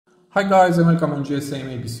Hi guys and welcome on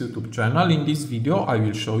GSM-ABC YouTube channel. In this video I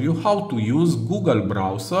will show you how to use Google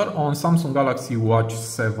browser on Samsung Galaxy Watch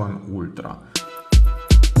 7 Ultra.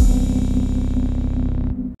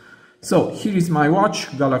 So here is my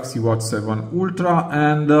watch, Galaxy Watch 7 Ultra,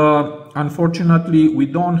 and unfortunately we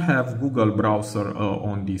don't have Google browser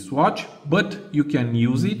on this watch, but you can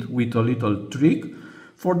use it with a little trick.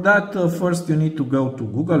 For that, first you need to go to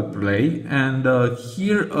Google Play, and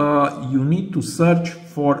here you need to search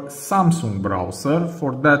for Samsung browser.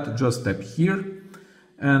 For that, just tap here,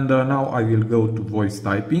 and now I will go to voice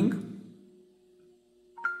typing,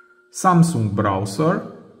 Samsung browser,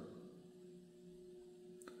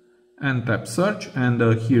 and tap search, and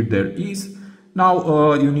here there is.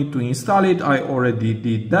 Now you need to install it. I already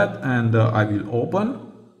did that, and I will open.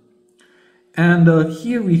 And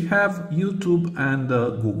here we have YouTube and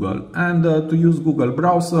Google, and to use Google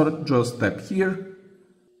browser just tap here,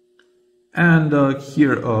 and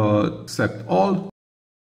here accept all,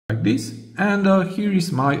 like this, and here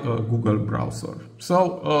is my Google browser,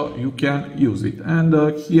 so you can use it, and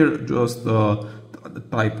here just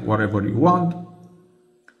type whatever you want,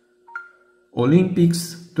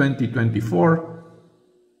 Olympics 2024,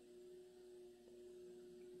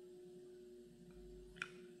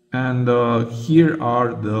 and here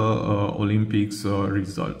are the Olympics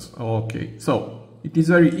results. Okay, so it is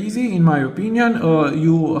very easy in my opinion.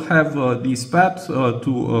 You have this path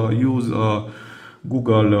to use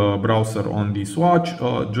Google browser on this watch.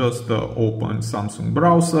 Just open Samsung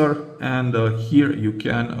browser, and here you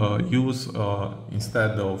can use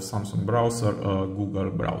instead of Samsung browser Google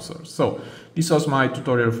browser. So this was my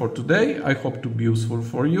tutorial for today. I hope to be useful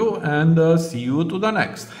for you, and see you to the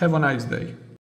next. Have a nice day.